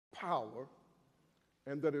power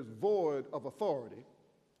and that is void of authority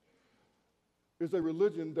is a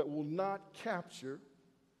religion that will not capture,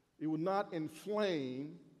 it will not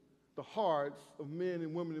inflame the hearts of men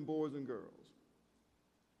and women and boys and girls.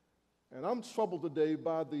 And I'm troubled today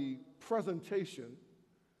by the presentation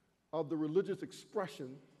of the religious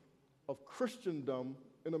expression of Christendom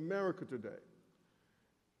in America today.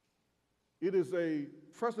 It is a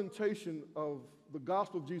presentation of the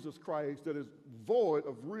gospel of Jesus Christ that is void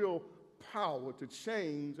of real power to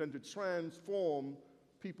change and to transform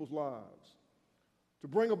people's lives, to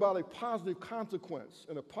bring about a positive consequence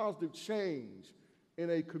and a positive change in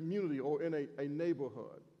a community or in a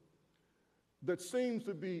neighborhood that seems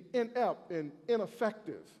to be inept and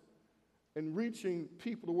ineffective in reaching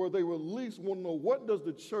people to where they will at least want to know, what does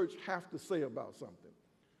the church have to say about something?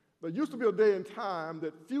 There used to be a day and time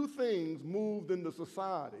that few things moved in the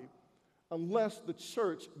society unless the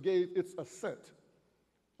church gave its assent,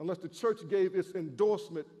 unless the church gave its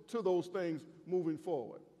endorsement to those things moving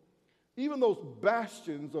forward. Even those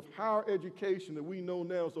bastions of higher education that we know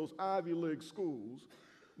now as those Ivy League schools,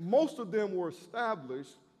 most of them were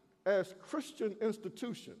established as Christian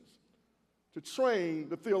institutions to train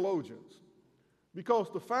the theologians, because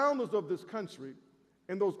the founders of this country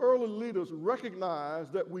and those early leaders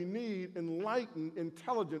recognized that we need enlightened,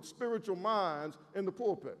 intelligent, spiritual minds in the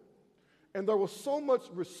pulpit. And there was so much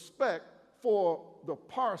respect for the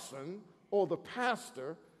parson or the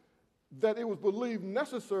pastor that it was believed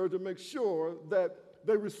necessary to make sure that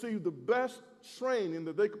they received the best training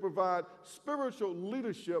that they could provide spiritual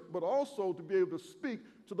leadership, but also to be able to speak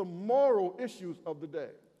to the moral issues of the day.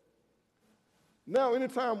 Now,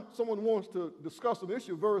 anytime someone wants to discuss an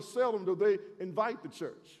issue, very seldom do they invite the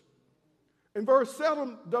church. And very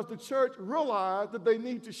seldom does the church realize that they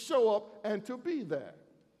need to show up and to be there.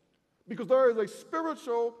 Because there is a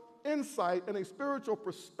spiritual insight and a spiritual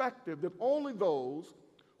perspective that only those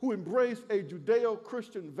who embrace a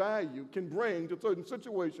Judeo-Christian value can bring to certain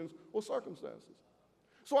situations or circumstances.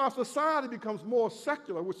 So our society becomes more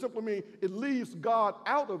secular, which simply means it leaves God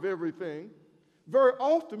out of everything, very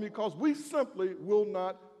often because we simply will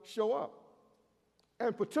not show up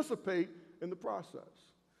and participate in the process.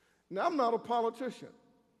 Now, I'm not a politician.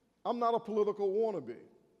 I'm not a political wannabe.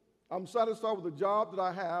 I'm satisfied with the job that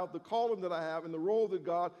I have, the calling that I have, and the role that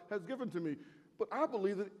God has given to me. But I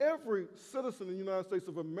believe that every citizen in the United States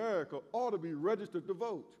of America ought to be registered to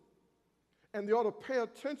vote. And they ought to pay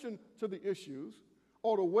attention to the issues,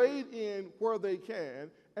 ought to wade in where they can,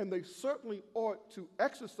 and they certainly ought to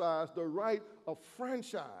exercise the right of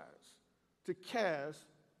franchise to cast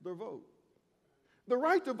their vote. The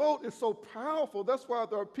right to vote is so powerful. That's why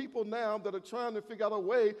there are people now that are trying to figure out a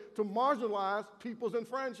way to marginalize people's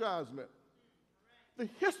enfranchisement. The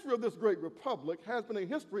history of this great republic has been a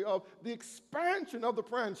history of the expansion of the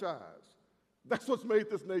franchise. That's what's made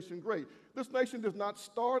this nation great. This nation does not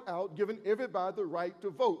start out giving everybody the right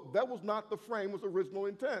to vote. That was not the framer's original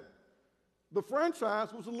intent. The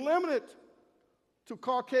franchise was limited to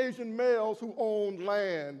Caucasian males who owned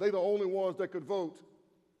land. They're the only ones that could vote.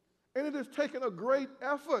 And it has taken a great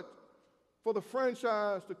effort for the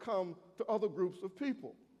franchise to come to other groups of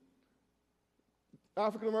people.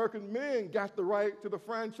 African American men got the right to the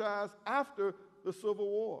franchise after the Civil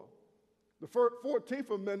War. The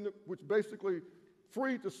 14th Amendment, which basically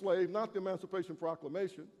freed the slave, not the Emancipation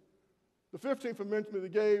Proclamation. The 15th Amendment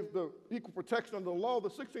that gave the equal protection under the law. The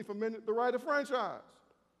 16th Amendment, the right of franchise.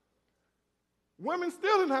 Women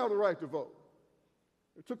still didn't have the right to vote.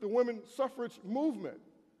 It took the women's suffrage movement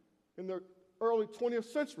in the early 20th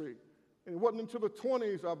century, and it wasn't until the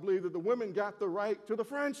 20s, I believe, that the women got the right to the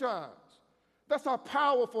franchise. That's how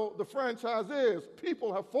powerful the franchise is.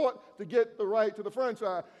 People have fought to get the right to the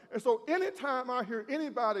franchise. And so anytime I hear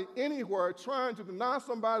anybody anywhere trying to deny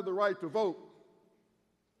somebody the right to vote,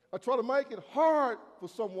 or try to make it hard for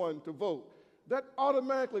someone to vote, that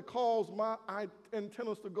automatically calls my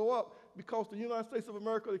antennas to go up, because the United States of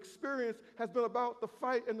America experience has been about the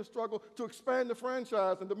fight and the struggle to expand the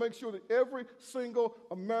franchise and to make sure that every single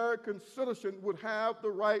American citizen would have the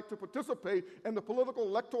right to participate in the political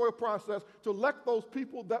electoral process to elect those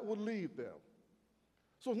people that would lead them.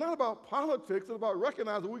 So it's not about politics, it's about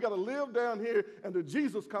recognizing we got to live down here and that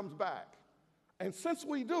Jesus comes back. And since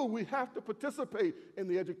we do, we have to participate in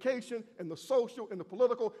the education, in the social, in the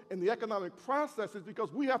political, in the economic processes,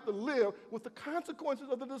 because we have to live with the consequences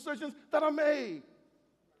of the decisions that are made.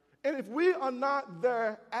 And if we are not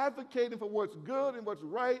there advocating for what's good and what's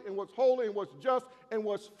right and what's holy and what's just and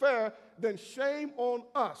what's fair, then shame on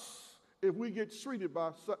us if we get treated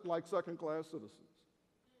like second-class citizens.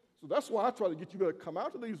 So that's why I try to get you to come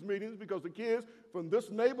out to these meetings, because the kids from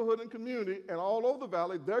this neighborhood and community and all over the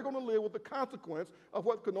valley, they're going to live with the consequence of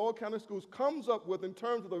what Kanawha County Schools comes up with in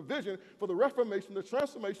terms of the vision for the reformation, the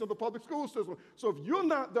transformation of the public school system. So if you're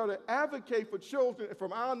not there to advocate for children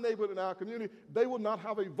from our neighborhood and our community, they will not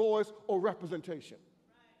have a voice or representation.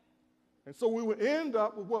 And so we will end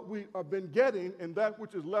up with what we have been getting, and that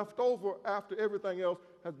which is left over after everything else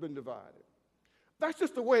has been divided. That's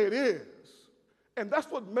just the way it is. And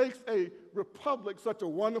that's what makes a republic such a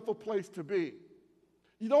wonderful place to be.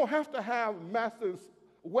 You don't have to have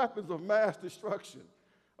weapons of mass destruction.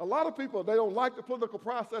 A lot of people, they don't like the political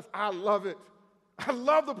process. I love it. I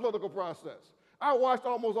love the political process. I watched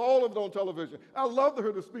almost all of it on television. I love to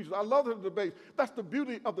hear the speeches. I love to hear the debates. That's the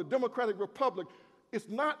beauty of the democratic republic. It's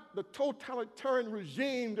not the totalitarian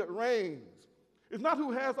regime that reigns. It's not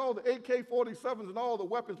who has all the AK-47s and all the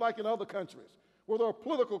weapons like in other countries, where there are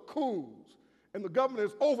political coups and the government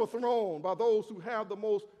is overthrown by those who have the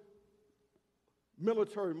most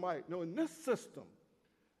military might. No, in this system,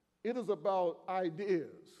 it is about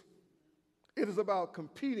ideas. It is about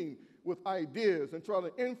competing with ideas and trying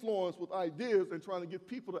to influence with ideas and trying to get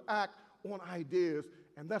people to act on ideas,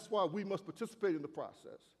 and that's why we must participate in the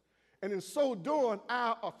process. And in so doing,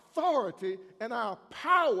 our authority and our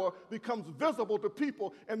power becomes visible to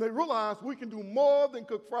people, and they realize we can do more than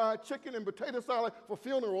cook fried chicken and potato salad for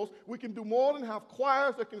funerals. We can do more than have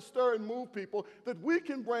choirs that can stir and move people, that we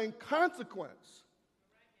can bring consequence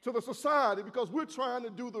to the society because we're trying to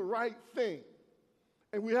do the right thing.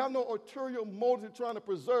 And we have no ulterior motive trying to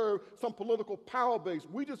preserve some political power base.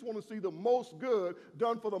 We just want to see the most good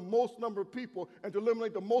done for the most number of people and to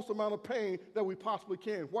eliminate the most amount of pain that we possibly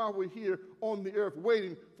can while we're here on the earth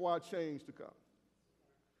waiting for our change to come.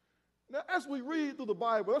 Now, as we read through the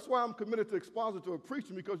Bible, that's why I'm committed to expository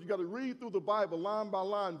preaching, because you got to read through the Bible line by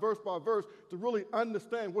line, verse by verse, to really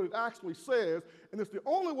understand what it actually says. And it's the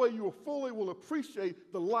only way you fully will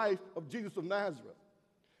appreciate the life of Jesus of Nazareth.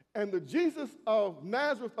 And the Jesus of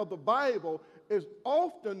Nazareth of the Bible is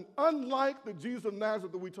often unlike the Jesus of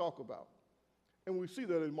Nazareth that we talk about. And we see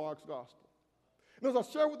that in Mark's gospel. And as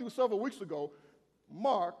I shared with you several weeks ago,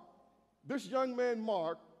 Mark, this young man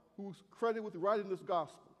Mark, who's credited with writing this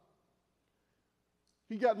gospel,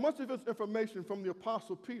 he got much of his information from the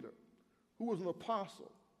Apostle Peter, who was an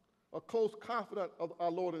apostle, a close confidant of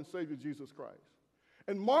our Lord and Savior Jesus Christ.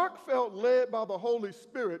 And Mark felt led by the Holy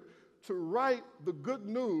Spirit to write the good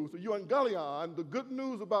news, the euangelion, the good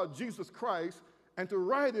news about Jesus Christ, and to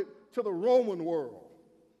write it to the Roman world.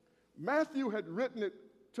 Matthew had written it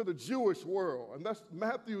to the Jewish world, and that's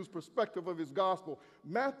Matthew's perspective of his gospel.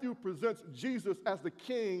 Matthew presents Jesus as the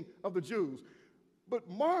king of the Jews. But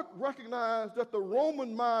Mark recognized that the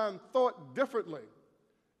Roman mind thought differently,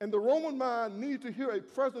 and the Roman mind needed to hear a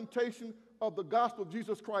presentation of the gospel of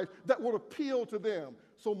Jesus Christ that would appeal to them.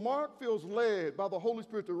 So Mark feels led by the Holy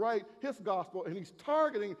Spirit to write his gospel, and he's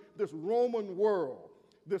targeting this Roman world,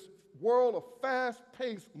 this world of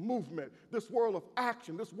fast-paced movement, this world of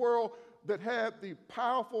action, this world that had the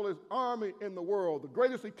powerfulest army in the world, the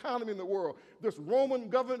greatest economy in the world, this Roman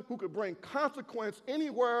government who could bring consequence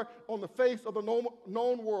anywhere on the face of the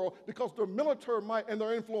known world because of their military might and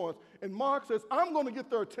their influence. And Mark says, I'm going to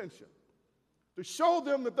get their attention to show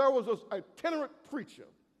them that there was this itinerant preacher,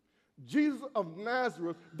 Jesus of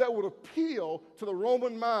Nazareth, that would appeal to the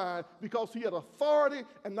Roman mind because he had authority,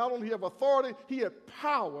 and not only he had authority, he had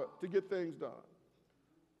power to get things done.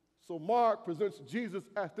 So Mark presents Jesus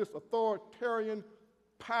as this authoritarian,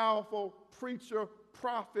 powerful preacher,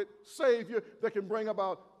 prophet, savior that can bring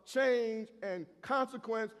about change and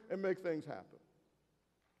consequence and make things happen.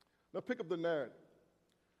 Now pick up the narrative.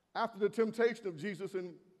 After the temptation of Jesus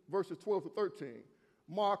in verses 12 to 13,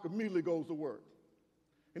 Mark immediately goes to work.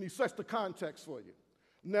 And he sets the context for you.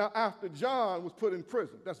 Now, after John was put in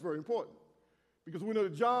prison, that's very important, because we know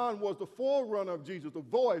that John was the forerunner of Jesus, the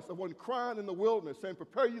voice of one crying in the wilderness, saying,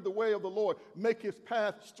 prepare you the way of the Lord, make his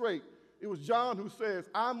path straight. It was John who says,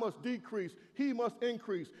 I must decrease, he must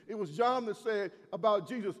increase. It was John that said about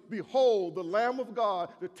Jesus, behold, the Lamb of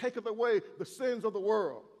God that taketh away the sins of the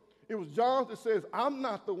world. It was John that says, I'm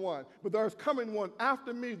not the one, but there is coming one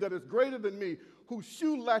after me that is greater than me, whose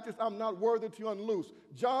shoe latches I'm not worthy to unloose.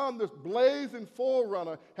 John, this blazing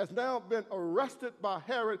forerunner, has now been arrested by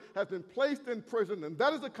Herod, has been placed in prison, and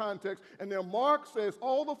that is the context. And now Mark says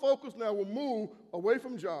all the focus now will move away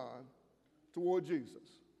from John toward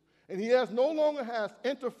Jesus. And he no longer has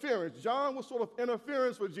interference. John was sort of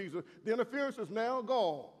interference with Jesus. The interference is now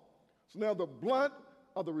gone. So now the blunt,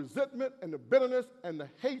 of the resentment and the bitterness and the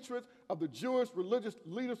hatred of the Jewish religious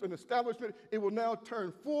leaders and establishment, it will now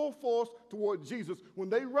turn full force toward Jesus when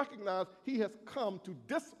they recognize he has come to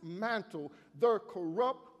dismantle their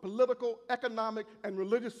corrupt political, economic, and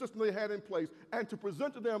religious system they had in place and to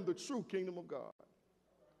present to them the true kingdom of God.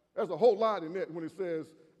 There's a whole lot in it when it says,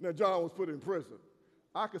 now John was put in prison.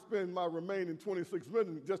 I could spend my remaining 26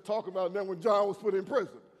 minutes just talking about them when John was put in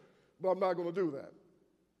prison, but I'm not going to do that.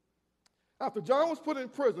 After John was put in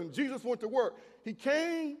prison, Jesus went to work. He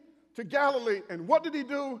came to Galilee, and what did he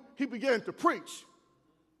do? He began to preach.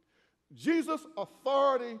 Jesus'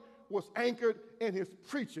 authority was anchored in his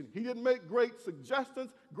preaching. He didn't make great suggestions,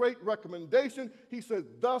 great recommendations. He said,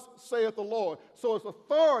 thus saith the Lord. So his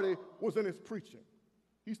authority was in his preaching.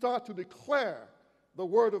 He started to declare the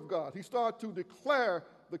word of God. He started to declare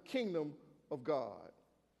the kingdom of God.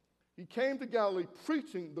 He came to Galilee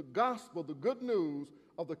preaching the gospel, the good news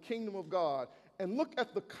of the kingdom of God. And look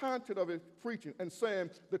at the content of his preaching and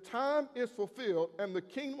saying, the time is fulfilled and the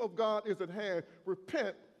kingdom of God is at hand.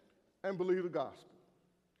 Repent and believe the gospel.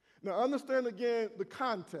 Now understand again the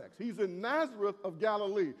context. He's in Nazareth of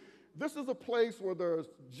Galilee. This is a place where there's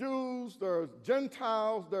Jews, there's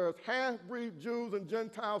Gentiles, there's half-breed Jews and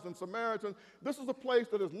Gentiles and Samaritans. This is a place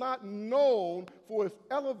that is not known for its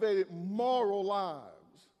elevated moral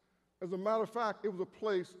lives. As a matter of fact, it was a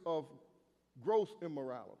place of gross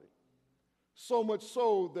immorality. So much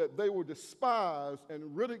so that they were despised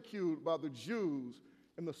and ridiculed by the Jews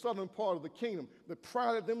in the southern part of the kingdom that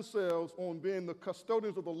prided themselves on being the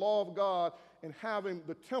custodians of the law of God and having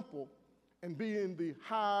the temple and being the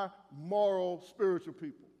high moral spiritual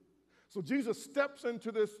people. So Jesus steps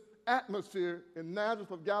into this atmosphere in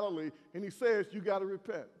Nazareth of Galilee and he says, you got to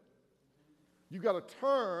repent. You got to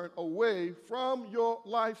turn away from your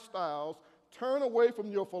lifestyles, turn away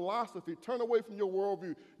from your philosophy, turn away from your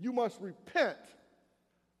worldview. You must repent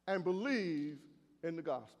and believe in the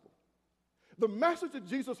gospel. The message that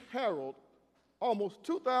Jesus heralded almost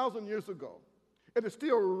 2,000 years ago, it is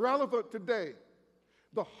still relevant today.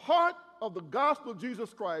 The heart of the gospel of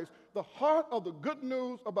Jesus Christ, the heart of the good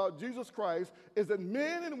news about Jesus Christ is that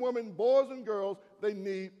men and women, boys and girls, they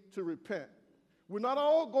need to repent. We're not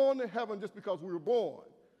all going to heaven just because we were born.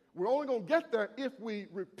 We're only going to get there if we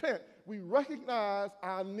repent. We recognize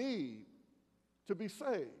our need to be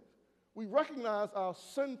saved. We recognize our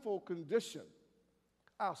sinful condition,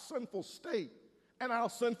 our sinful state, and our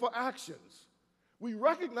sinful actions. We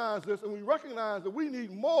recognize this, and we recognize that we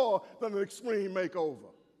need more than an extreme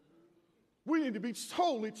makeover. We need to be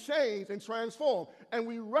totally changed and transformed. And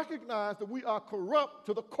we recognize that we are corrupt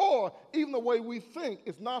to the core. Even the way we think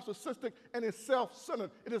is narcissistic and is self-centered.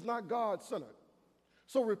 It is not God-centered.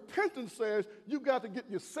 So repentance says you've got to get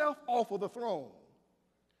yourself off of the throne.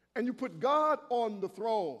 And you put God on the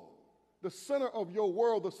throne, the center of your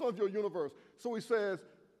world, the center of your universe. So he says,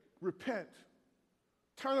 repent.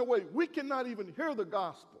 Turn away. We cannot even hear the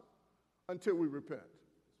gospel until we repent.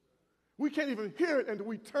 We can't even hear it until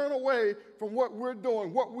we turn away from what we're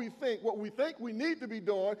doing, what we think we need to be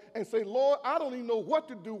doing, and say, Lord, I don't even know what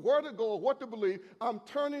to do, where to go, or what to believe. I'm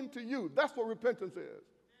turning to you. That's what repentance is.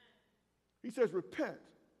 He says, repent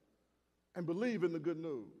and believe in the good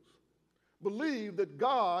news. Believe that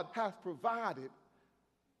God has provided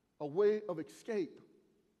a way of escape.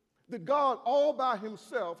 That God all by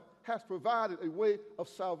himself has provided a way of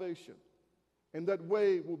salvation. And that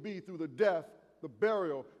way will be through the death, the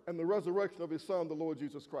burial, and the resurrection of his son, the Lord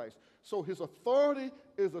Jesus Christ. So his authority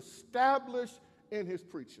is established in his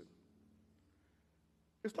preaching.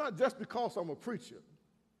 It's not just because I'm a preacher,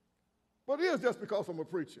 but it is just because I'm a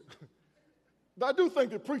preacher. I do think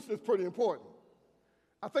that preaching is pretty important.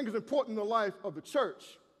 I think it's important in the life of the church.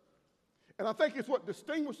 And I think it's what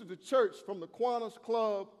distinguishes the church from the Kiwanis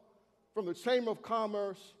Club, from the Chamber of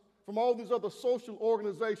Commerce, from all these other social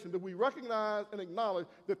organizations, that we recognize and acknowledge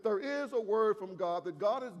that there is a word from God, that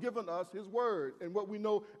God has given us his word and what we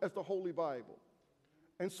know as the Holy Bible.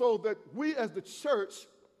 And so that we as the church,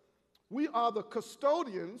 we are the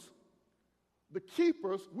custodians, the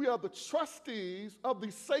keepers, we are the trustees of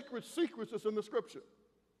these sacred secrets that's in the scripture.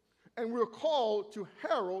 And we're called to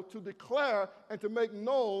herald, to declare, and to make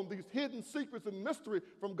known these hidden secrets and mystery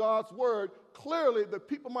from God's word clearly that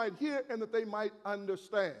people might hear and that they might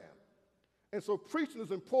understand. And so preaching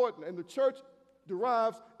is important, and the church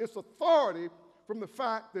derives its authority from the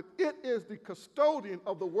fact that it is the custodian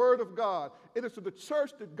of the word of God. It is to the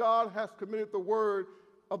church that God has committed the word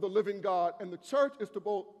of the living God, and the church is to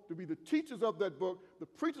be the teachers of that book, the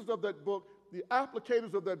preachers of that book, the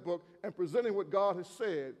applicators of that book, and presenting what God has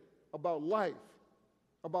said about life,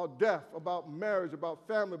 about death, about marriage, about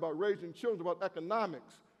family, about raising children, about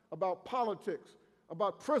economics, about politics,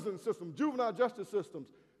 about prison systems, juvenile justice systems,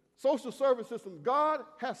 social service systems. God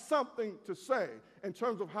has something to say in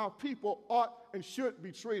terms of how people ought and should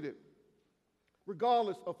be treated,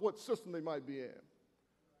 regardless of what system they might be in.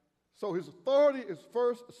 So his authority is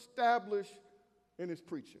first established in his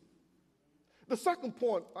preaching. The second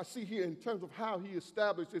point I see here in terms of how he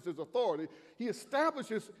establishes his authority, he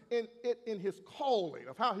establishes it in his calling,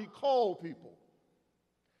 of how he called people.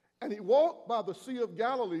 And he walked by the Sea of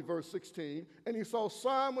Galilee, verse 16, and he saw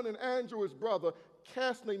Simon and Andrew, his brother,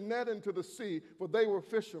 casting a net into the sea, for they were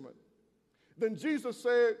fishermen. Then Jesus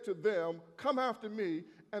said to them, "Come after me,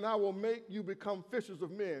 and I will make you become fishers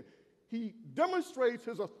of men." He demonstrates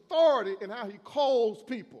his authority in how he calls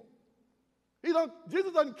people.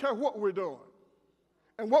 Jesus doesn't care what we're doing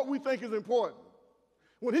and what we think is important.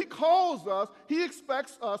 When he calls us, he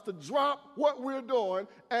expects us to drop what we're doing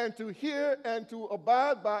and to hear and to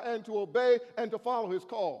abide by and to obey and to follow his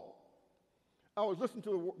call. I was listening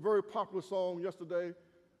to a very popular song yesterday,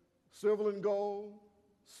 Silver and Gold,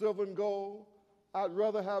 Silver and Gold. I'd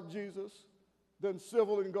rather have Jesus than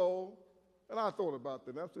silver and gold. And I thought about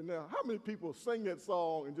that. And I said, now, how many people sing that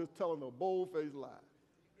song and just telling a bold-faced lie?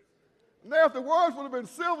 Now, if the words would have been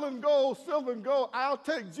silver and gold, I'll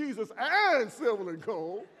take Jesus and silver and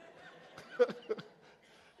gold,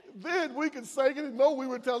 then we can sing it and know we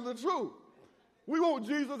were telling the truth. We want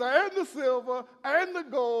Jesus and the silver and the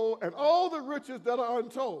gold and all the riches that are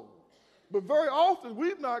untold. But very often,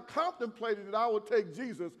 we've not contemplated that I will take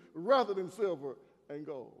Jesus rather than silver and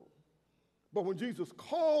gold. But when Jesus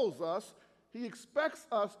calls us, he expects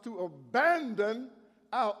us to abandon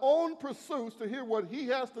our own pursuits to hear what he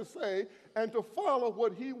has to say and to follow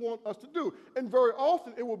what he wants us to do. And very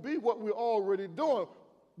often it will be what we're already doing,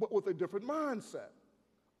 but with a different mindset,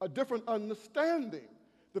 a different understanding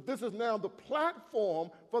that this is now the platform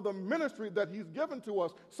for the ministry that he's given to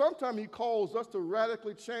us. Sometimes he calls us to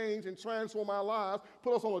radically change and transform our lives,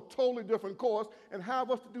 put us on a totally different course, and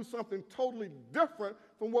have us to do something totally different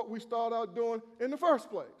from what we started out doing in the first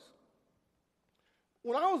place.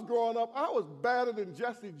 When I was growing up, I was badder than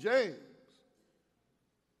Jesse James.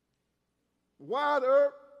 Wide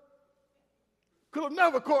Earp could have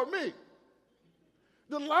never caught me.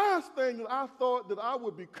 The last thing that I thought that I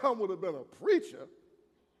would become would have been a preacher.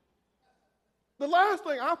 The last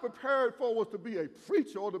thing I prepared for was to be a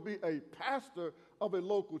preacher or to be a pastor of a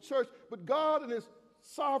local church. But God in his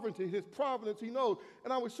sovereignty, his providence, he knows.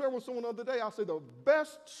 And I was sharing with someone the other day, I said the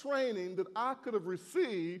best training that I could have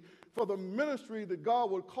received for the ministry that God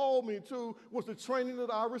would call me to was the training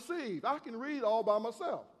that I received. I can read all by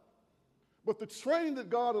myself. But the training that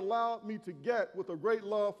God allowed me to get with a great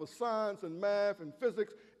love for science and math and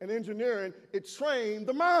physics and engineering, it trained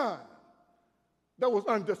the mind that was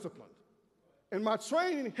undisciplined. And my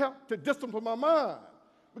training helped to discipline my mind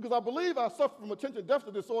because I believe I suffered from attention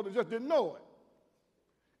deficit disorder and just didn't know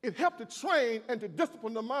it. It helped to train and to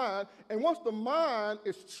discipline the mind. And once the mind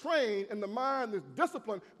is trained and the mind is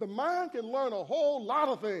disciplined, the mind can learn a whole lot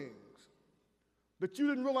of things that you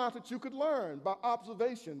didn't realize that you could learn by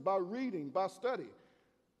observation, by reading, by study.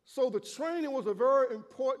 So the training was a very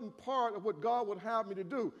important part of what God would have me to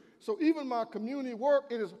do. So even my community work,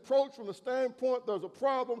 it is approached from the standpoint, there's a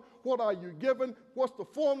problem, what are you given, what's the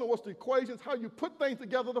formula, what's the equations, how you put things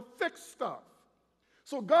together to fix stuff.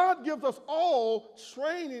 So God gives us all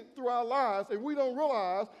training through our lives, and we don't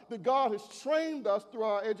realize that God has trained us through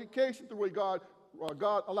our education, through the way God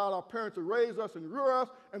allowed our parents to raise us and rear us,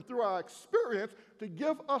 and through our experience to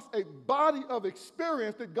give us a body of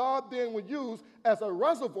experience that God then would use as a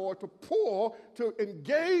reservoir to pour, to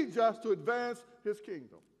engage us to advance his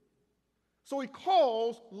kingdom. So he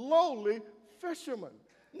calls lowly fishermen,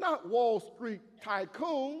 not Wall Street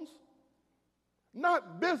tycoons,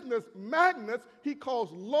 not business magnates. He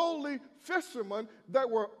calls lowly fishermen that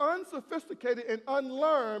were unsophisticated and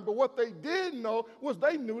unlearned, but what they did know was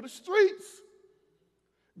they knew the streets.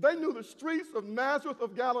 They knew the streets of Nazareth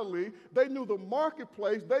of Galilee. They knew the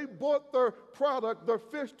marketplace. They brought their product, their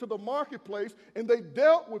fish, to the marketplace, and they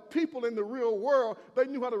dealt with people in the real world. They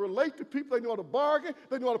knew how to relate to people. They knew how to bargain.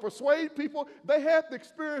 They knew how to persuade people. They had the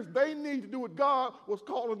experience they needed to do what God was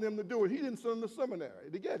calling them to do, and he didn't send them to seminary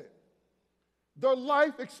to get it. Their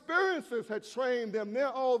life experiences had trained them.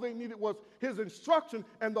 Now all they needed was his instruction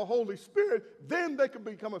and the Holy Spirit. Then they could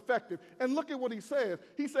become effective. And look at what he says.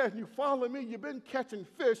 He says, you follow me, you've been catching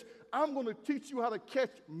fish. I'm going to teach you how to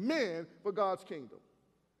catch men for God's kingdom.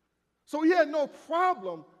 So he had no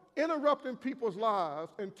problem interrupting people's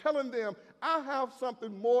lives and telling them, I have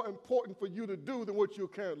something more important for you to do than what you're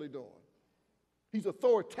currently doing. He's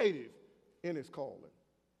authoritative in his calling.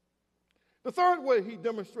 The third way he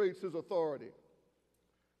demonstrates his authority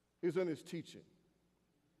is in his teaching.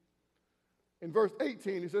 In verse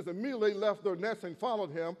 18, he says, immediately they left their nets and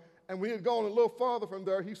followed him. And when he had gone a little farther from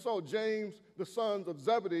there, he saw James, the sons of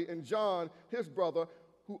Zebedee, and John, his brother,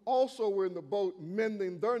 who also were in the boat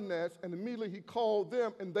mending their nets. And immediately he called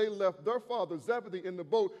them, and they left their father Zebedee in the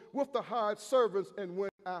boat with the hired servants and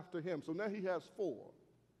went after him. So now he has four.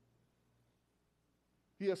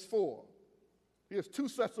 He has four. He has two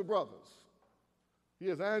sets of brothers. He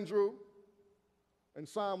has Andrew and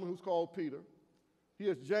Simon, who's called Peter. He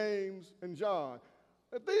has James and John.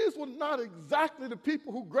 And these were not exactly the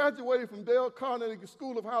people who graduated from Dale Carnegie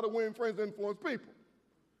School of How to Win Friends and Influence People.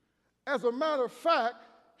 As a matter of fact,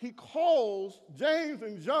 he calls James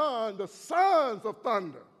and John the sons of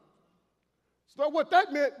thunder. So what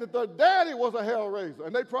that meant, that their daddy was a hell raiser,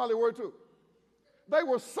 and they probably were too. They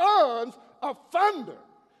were sons of thunder.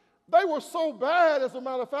 They were so bad, as a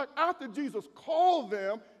matter of fact, after Jesus called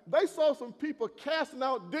them, they saw some people casting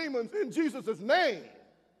out demons in Jesus' name.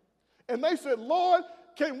 And they said, Lord,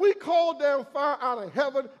 can we call down fire out of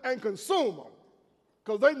heaven and consume them?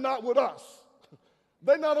 Because they're not with us.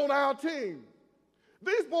 They're not on our team.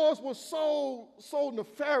 These boys were so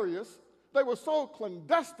nefarious. They were so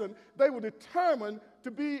clandestine. They were determined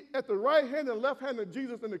to be at the right hand and left hand of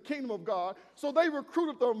Jesus in the kingdom of God. So they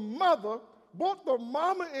recruited their mother, brought their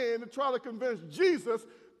mama in to try to convince Jesus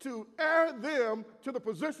to heir them to the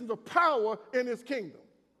positions of power in his kingdom.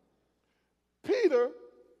 Peter,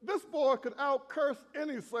 this boy could out-curse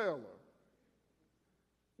any sailor.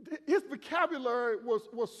 His vocabulary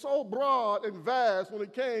was so broad and vast when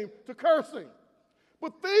it came to cursing.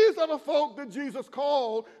 But these are the folk that Jesus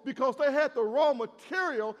called because they had the raw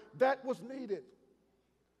material that was needed.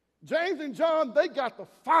 James and John, they got the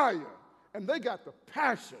fire, and they got the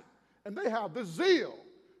passion, and they have the zeal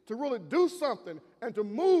to really do something and to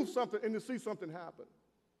move something and to see something happen.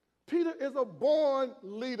 Peter is a born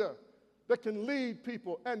leader that can lead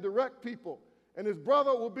people and direct people, and his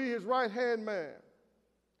brother will be his right-hand man.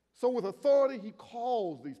 So with authority, he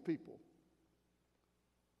calls these people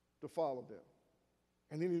to follow them,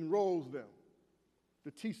 and then he enrolls them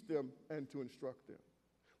to teach them and to instruct them.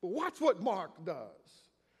 But watch what Mark does.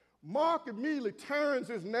 Mark immediately turns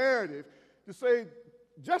his narrative to say,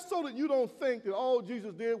 just so that you don't think that all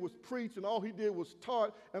Jesus did was preach and all he did was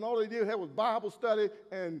taught and all he did was Bible study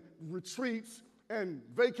and retreats and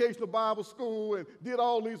vacation of Bible school and did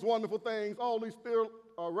all these wonderful things, all these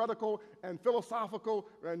theoretical and philosophical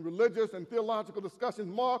and religious and theological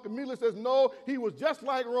discussions. Mark immediately says, no, he was just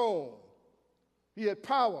like Rome. He had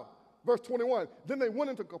power. Verse 21, then they went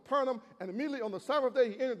into Capernaum, and immediately on the Sabbath day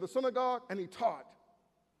he entered the synagogue and he taught.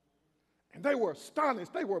 And they were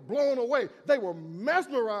astonished. They were blown away. They were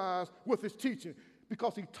mesmerized with his teaching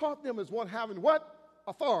because he taught them as one having what?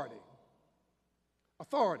 Authority.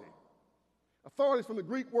 Authority. Authority is from the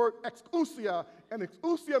Greek word exousia, and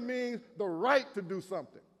exousia means the right to do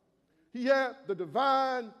something. He had the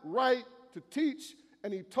divine right to teach,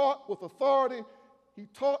 and he taught with authority. He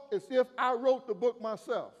taught as if I wrote the book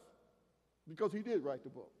myself, because he did write the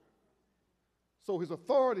book. So his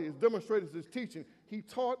authority is demonstrated in his teaching. He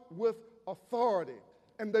taught with authority,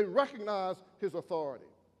 and they recognized his authority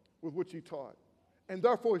with which he taught, and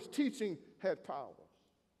therefore his teaching had power.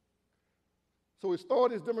 So his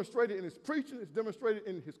authority is demonstrated in his preaching, it's demonstrated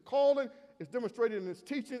in his calling, it's demonstrated in his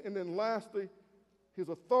teaching, and then lastly, his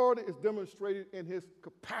authority is demonstrated in his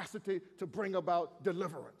capacity to bring about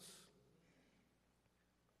deliverance.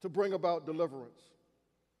 To bring about deliverance.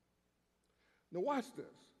 Now watch this.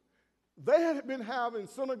 They had been having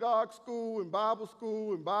synagogue school and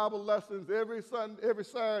Bible lessons every Sunday, every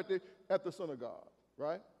Saturday at the synagogue,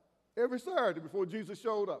 right? Every Saturday before Jesus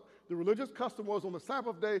showed up. The religious custom was on the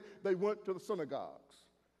Sabbath day, they went to the synagogues.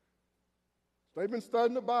 They've been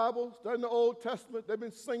studying the Bible, studying the Old Testament. They've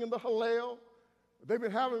been singing the Hallel. They've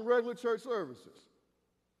been having regular church services.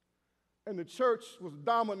 And the church was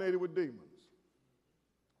dominated with demons.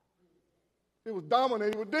 It was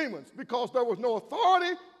dominated with demons because there was no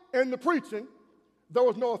authority in the preaching. There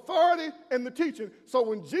was no authority in the teaching. So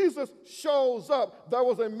when Jesus shows up, there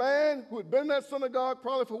was a man who had been in that synagogue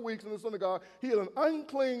probably for weeks in the synagogue. He had an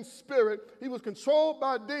unclean spirit. He was controlled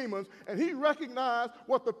by demons, and he recognized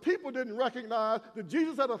what the people didn't recognize, that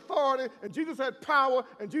Jesus had authority, and Jesus had power,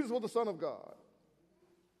 and Jesus was the Son of God.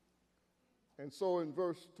 And so in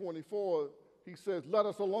verse 24, he says, let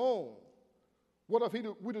us alone. What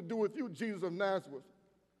have we to do with you, Jesus of Nazareth?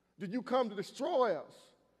 Did you come to destroy us?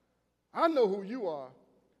 I know who you are,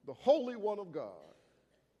 the Holy One of God.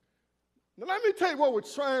 Now let me tell you what would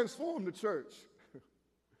transform the church.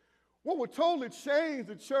 What would totally change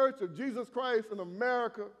the church of Jesus Christ in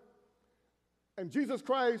America And Jesus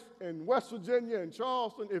Christ in West Virginia and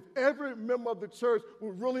Charleston, if every member of the church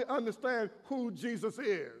would really understand who Jesus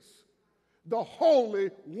is, the Holy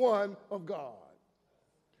One of God,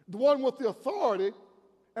 the one with the authority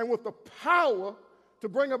and with the power to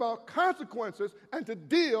bring about consequences and to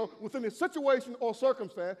deal with any situation or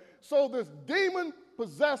circumstance. So this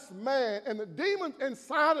demon-possessed man and the demons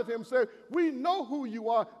inside of him said, we know who you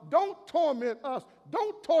are. Don't torment us.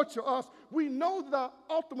 Don't torture us. We know that our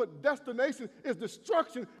ultimate destination is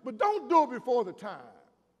destruction, but don't do it before the time.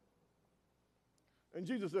 And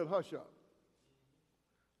Jesus said, hush up.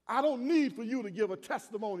 I don't need for you to give a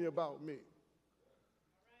testimony about me.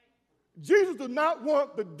 Jesus did not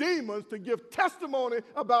want the demons to give testimony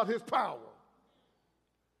about his power.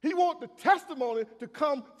 He wants the testimony to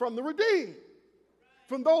come from the redeemed,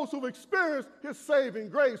 from those who've experienced his saving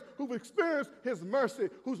grace, who've experienced his mercy,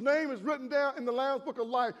 whose name is written down in the Lamb's Book of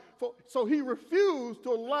Life. So he refused to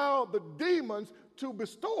allow the demons to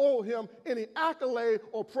bestow on him any accolade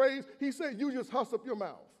or praise. He said, you just hush up your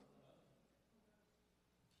mouth.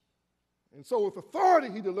 And so with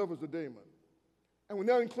authority, he delivers the demon. And when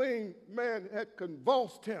the unclean man had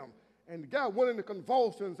convulsed him, and the guy went into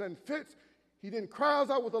convulsions and fits, he then cries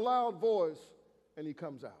out with a loud voice, and he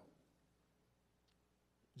comes out.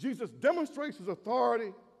 Jesus demonstrates his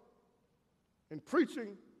authority in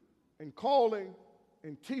preaching, in calling,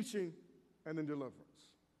 in teaching, and in deliverance.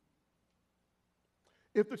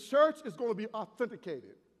 If the church is going to be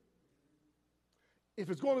authenticated, if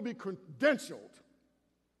it's going to be credentialed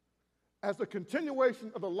as a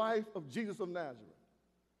continuation of the life of Jesus of Nazareth,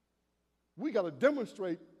 we got to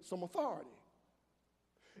demonstrate some authority.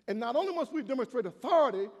 And not only must we demonstrate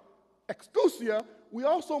authority, exousia, we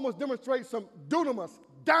also must demonstrate some dunamis,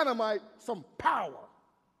 dynamite, some power.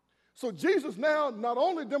 So Jesus now not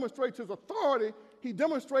only demonstrates his authority, he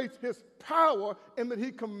demonstrates his power in that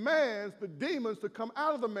he commands the demons to come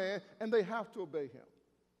out of the man, and they have to obey him.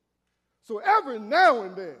 So every now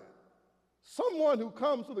and then, someone who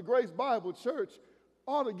comes to the Grace Bible Church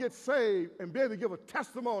ought to get saved and be able to give a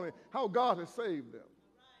testimony how God has saved them.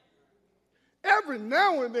 Every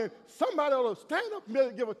now and then, somebody ought to stand up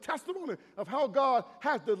and give a testimony of how God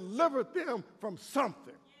has delivered them from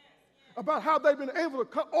something, about how they've been able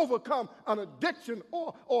to overcome an addiction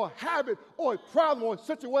or a habit or a problem or a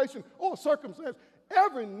situation or a circumstance.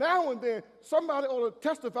 Every now and then, somebody ought to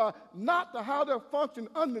testify not to how they're functioning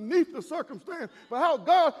underneath the circumstance, but how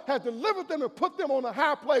God has delivered them and put them on a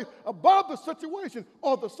high place above the situation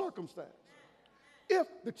or the circumstance. If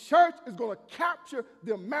the church is going to capture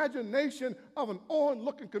the imagination of an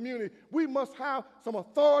onlooking community, we must have some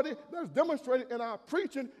authority that is demonstrated in our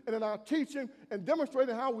preaching and in our teaching and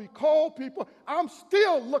demonstrating how we call people. I'm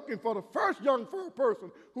still looking for the first young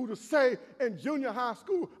person who to say in junior high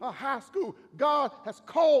school or high school, God has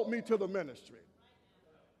called me to the ministry.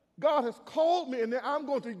 God has called me, and I'm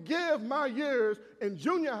going to give my years in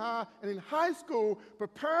junior high and in high school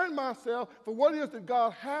preparing myself for what it is that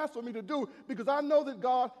God has for me to do, because I know that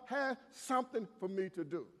God has something for me to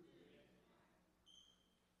do.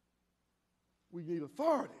 We need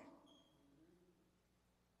authority.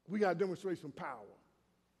 We got to demonstrate some power.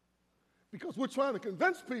 Because we're trying to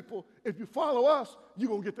convince people, if you follow us, you're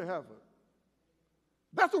going to get to heaven.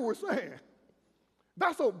 That's what we're saying.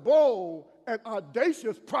 That's a bold and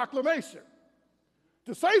audacious proclamation.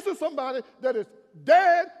 To say to somebody that is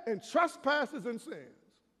dead in trespasses and sins.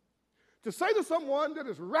 To say to someone that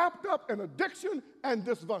is wrapped up in addiction and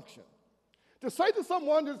dysfunction. To say to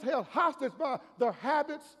someone that is held hostage by their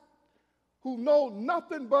habits, who know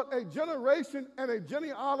nothing but a generation and a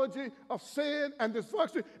genealogy of sin and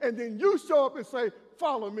dysfunction, and then you show up and say,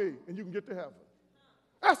 follow me, and you can get to heaven.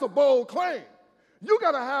 That's a bold claim. You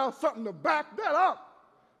got to have something to back that up.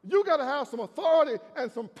 You got to have some authority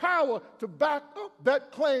and some power to back up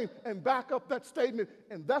that claim and back up that statement.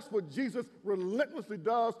 And that's what Jesus relentlessly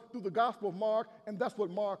does through the Gospel of Mark, and that's what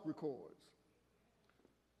Mark records.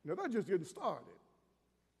 Now, they're just getting started.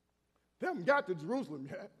 They haven't got to Jerusalem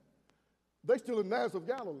yet. They're still in Nazareth of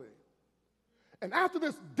Galilee. And after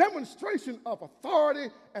this demonstration of authority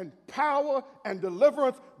and power and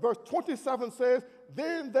deliverance, verse 27 says,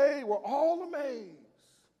 then they were all amazed.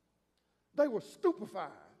 They were stupefied.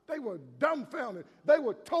 They were dumbfounded. They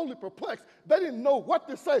were totally perplexed. They didn't know what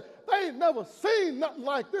to say. They ain't never seen nothing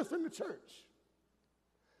like this in the church.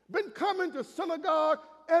 Been coming to synagogue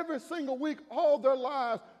every single week all their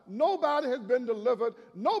lives. Nobody has been delivered.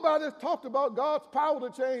 Nobody has talked about God's power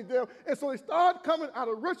to change them. And so they started coming out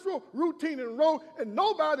of ritual, routine, and rote, and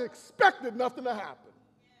nobody expected nothing to happen.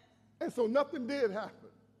 And so nothing did happen.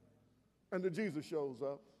 And then Jesus shows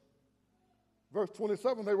up. Verse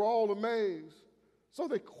 27, they were all amazed, So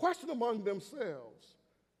they questioned among themselves,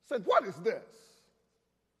 said, "What is this?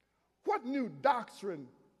 What new doctrine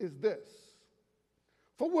is this?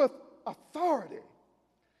 For with authority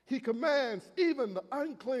he commands even the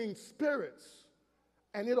unclean spirits,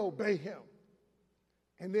 and it obey him."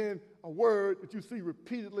 And then a word that you see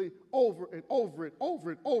repeatedly over and over and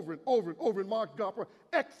over and over and over and over in Mark's gospel,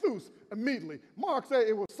 exous, immediately. Mark said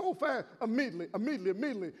it was so fast,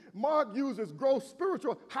 immediately. Mark uses gross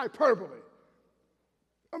spiritual hyperbole.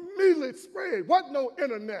 Immediately it spread. Wasn't no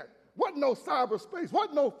internet. Wasn't no cyberspace.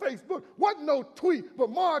 Wasn't no Facebook. Wasn't no tweet. But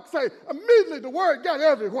Mark said immediately the word got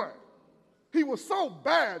everywhere. He was so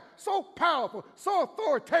bad, so powerful, so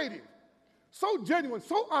authoritative, so genuine,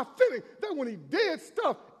 so authentic that when he did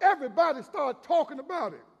stuff, everybody started talking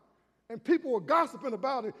about it. And people were gossiping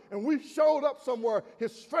about it. And we showed up somewhere.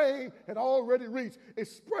 His fame had already reached. It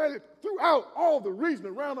spread it throughout all the region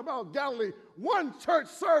around about Galilee. One church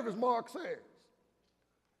service, Mark says.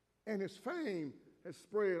 And his fame has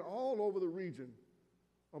spread all over the region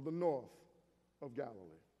of the north of Galilee.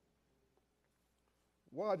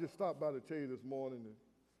 Well, I just stopped by to tell you this morning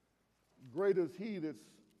that greater is he that's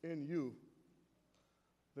in you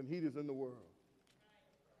than he that's in the world.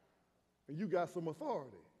 And you got some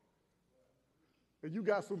authority. And you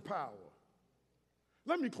got some power.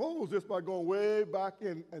 Let me close this by going way back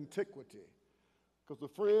in antiquity. Because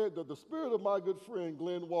the spirit of my good friend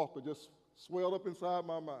Glenn Walker just swelled up inside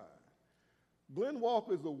my mind. Glenn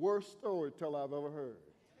Walker is the worst storyteller I've ever heard.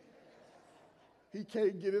 He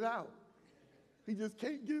can't get it out. He just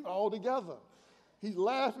can't get it all together. He's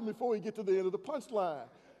laughing before he gets to the end of the punchline.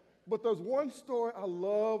 But there's one story I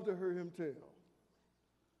love to hear him tell.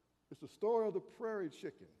 It's the story of the prairie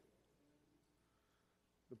chicken.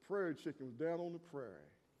 The prairie chicken was down on the prairie.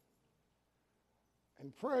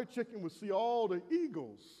 And prairie chicken would see all the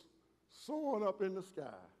eagles soaring up in the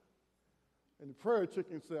sky. And the prairie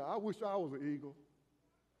chicken said, "I wish I was an eagle.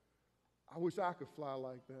 I wish I could fly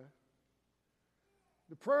like that."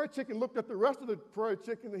 The prairie chicken looked at the rest of the prairie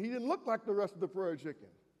chicken, and he didn't look like the rest of the prairie chicken.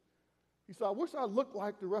 He said, "I wish I looked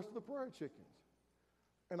like the rest of the prairie chickens.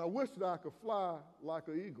 And I wish that I could fly like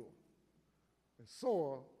an eagle and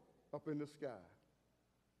soar up in the sky."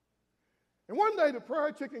 And one day the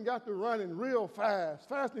prairie chicken got to running real fast,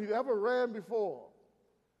 faster than he'd ever ran before.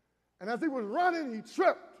 And as he was running, he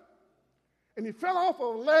tripped. And he fell off a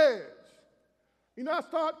ledge. He now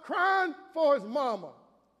started crying for his mama.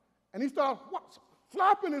 And he started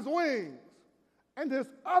flapping his wings. And to his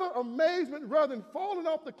utter amazement, rather than falling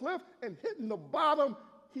off the cliff and hitting the bottom,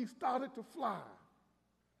 he started to fly.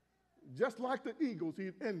 Just like the eagles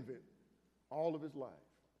he'd envied all of his life.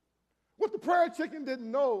 What the prairie chicken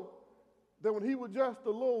didn't know, that when he was just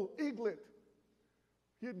a little eaglet,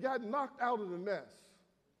 he had gotten knocked out of the nest.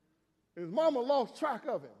 And his mama lost track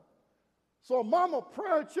of him. So a mama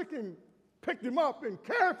prairie chicken picked him up and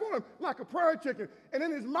cared for him like a prairie chicken. And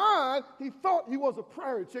in his mind, he thought he was a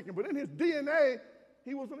prairie chicken, but in his DNA,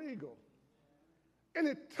 he was an eagle. And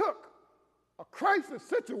it took a crisis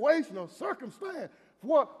situation or circumstance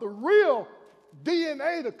for the real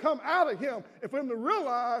DNA to come out of him and for him to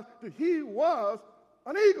realize that he was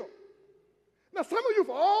an eagle. Now, some of you,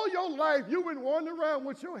 for all your life, you've been wandering around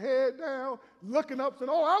with your head down, looking up, saying,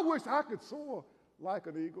 "Oh, I wish I could soar like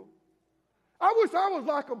an eagle. I wish I was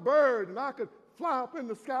like a bird and I could fly up in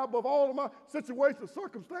the sky above all of my situations,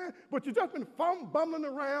 circumstance." But you've just been bumbling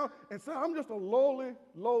around and saying, "I'm just a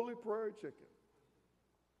lowly prairie chicken."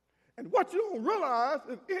 And what you don't realize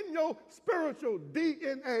is in your spiritual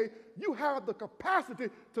DNA, you have the capacity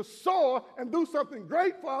to soar and do something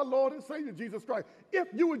great for our Lord and Savior Jesus Christ.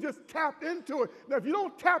 If you would just tap into it. Now, if you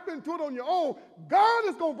don't tap into it on your own, God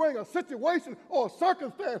is going to bring a situation or a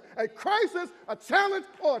circumstance, a crisis, a challenge,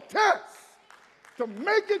 or a test to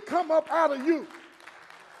make it come up out of you.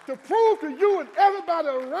 To prove to you and everybody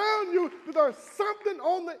around you that there's something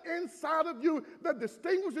on the inside of you that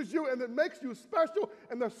distinguishes you and that makes you special,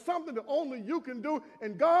 and there's something that only you can do.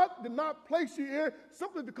 And God did not place you here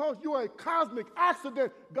simply because you are a cosmic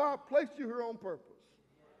accident. God placed you here on purpose.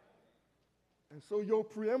 And so your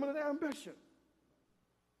preeminent ambition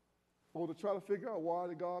was to try to figure out, why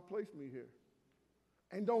did God place me here?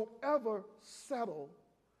 And don't ever settle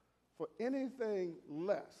for anything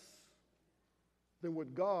less than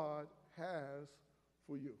what God has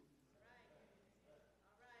for you.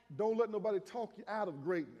 Don't let nobody talk you out of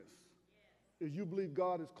greatness if you believe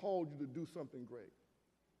God has called you to do something great.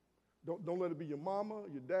 Don't let it be your mama,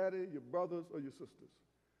 your daddy, your brothers, or your sisters.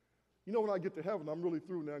 You know, when I get to heaven, I'm really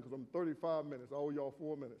through now because I'm 35 minutes. I owe y'all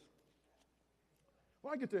 4 minutes.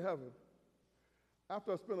 When I get to heaven,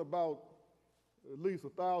 after I spend about at least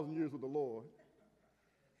 1,000 years with the Lord,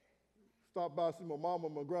 Stopped by to see my mama,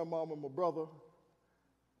 my grandmama, my brother,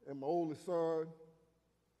 and my oldest son.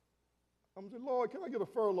 I'm saying, Lord, can I get a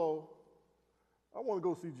furlough? I want to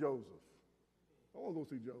go see Joseph. I want to go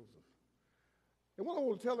see Joseph. And what I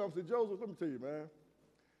want to tell him, I said, Joseph, let me tell you, man,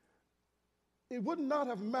 it would not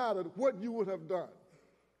have mattered what you would have done.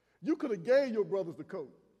 You could have gave your brothers the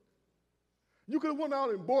coat. You could have went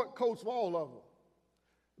out and bought coats for all of them.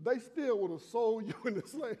 They still would have sold you into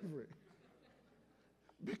slavery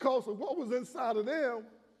because of what was inside of them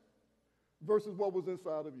versus what was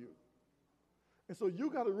inside of you. And so you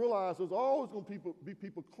got to realize there's always going to be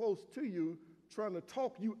people close to you trying to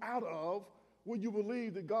talk you out of what you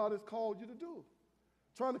believe that God has called you to do.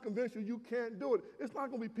 Trying to convince you can't do it. It's not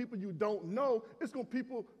going to be people you don't know. It's going to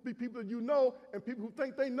be people that you know and people who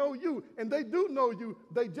think they know you. And they do know you.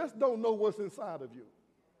 They just don't know what's inside of you.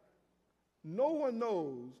 No one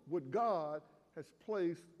knows what God has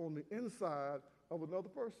placed on the inside of another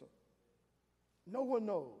person. No one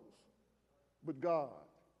knows but God.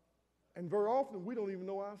 And very often we don't even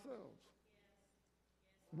know ourselves.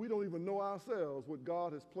 We don't even know ourselves what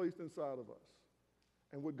God has placed inside of us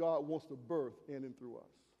and what God wants to birth in and through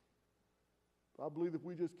us. I believe if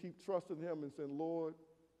we just keep trusting him and saying, Lord,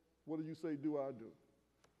 what do you say do, I'll do.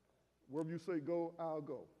 Wherever you say go, I'll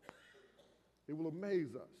go. It will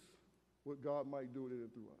amaze us what God might do in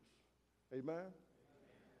and through us. Amen?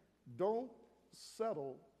 Don't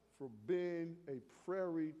settle for being a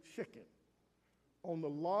prairie chicken on the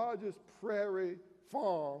largest prairie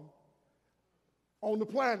farm on the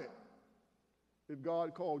planet if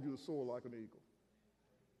God called you to soar like an eagle,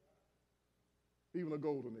 even a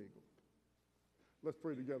golden eagle. Let's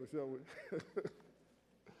pray together, shall we?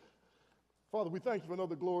 Father, we thank you for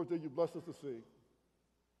another glory that you blessed us to see.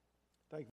 Thank you.